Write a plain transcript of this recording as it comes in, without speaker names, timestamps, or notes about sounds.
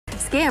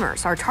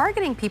Scammers are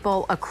targeting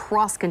people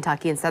across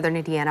Kentucky and southern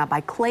Indiana by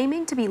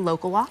claiming to be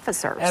local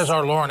officers. As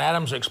our Lauren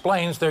Adams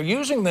explains, they're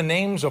using the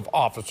names of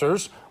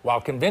officers while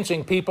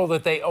convincing people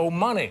that they owe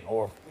money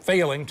or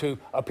failing to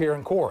appear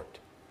in court.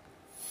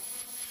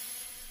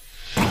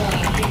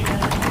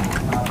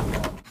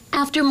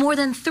 After more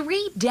than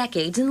 3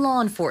 decades in law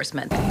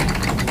enforcement,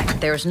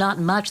 there's not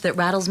much that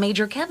rattles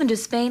Major Kevin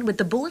Despain with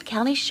the Bullitt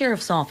County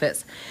Sheriff's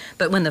Office.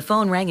 But when the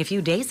phone rang a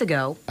few days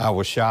ago, I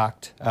was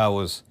shocked. I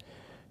was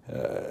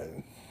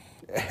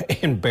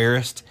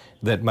embarrassed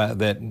that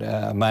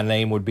my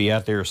name would be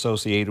out there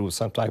associated with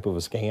some type of a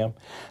scam.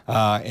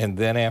 And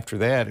then after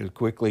that, it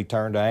quickly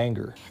turned to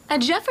anger. A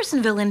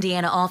Jeffersonville,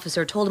 Indiana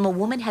officer told him a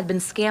woman had been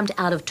scammed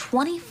out of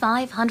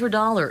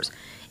 $2,500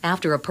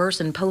 after a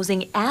person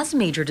posing as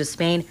Major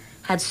Despain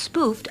had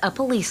spoofed a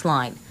police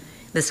line.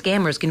 The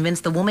scammers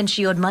convinced the woman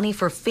she owed money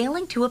for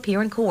failing to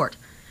appear in court.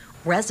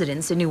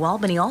 Residents in New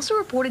Albany also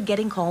reported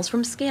getting calls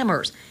from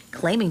scammers,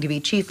 claiming to be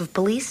Chief of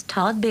Police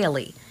Todd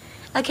Bailey.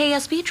 A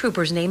KSB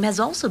trooper's name has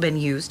also been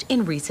used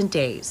in recent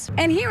days.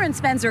 And here in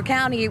Spencer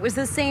County, it was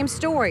the same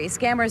story.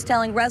 Scammers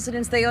telling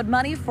residents they owed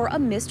money for a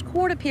missed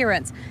court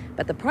appearance.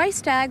 But the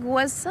price tag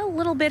was a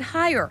little bit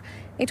higher.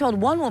 They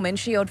told one woman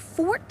she owed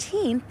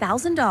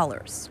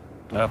 $14,000.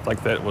 I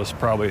think that was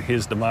probably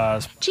his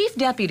demise. Chief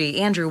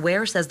Deputy Andrew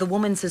Ware says the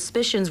woman's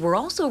suspicions were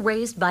also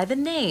raised by the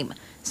name,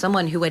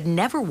 someone who had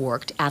never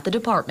worked at the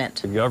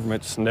department. The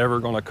government's never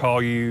going to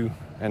call you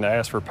and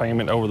ask for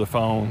payment over the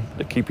phone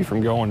to keep you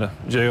from going to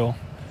jail.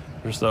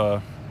 There's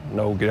no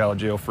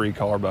get-out-of-jail-free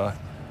card by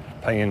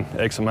paying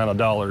X amount of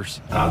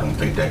dollars. I don't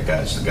think that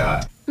guy's the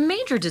guy.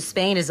 Major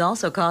Despain is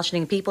also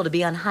cautioning people to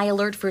be on high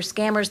alert for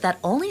scammers that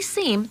only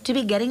seem to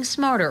be getting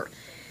smarter.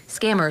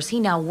 Scammers he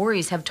now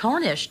worries have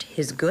tarnished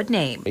his good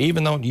name.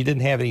 Even though you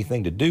didn't have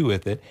anything to do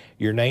with it,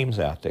 your name's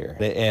out there.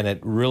 And it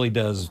really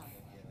does,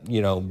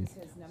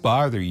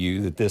 bother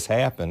you that this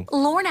happened.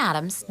 Lauren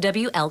Adams,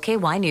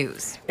 WLKY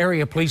News.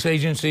 Area police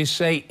agencies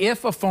say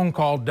if a phone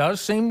call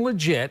does seem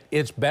legit,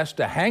 it's best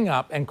to hang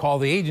up and call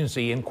the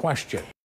agency in question.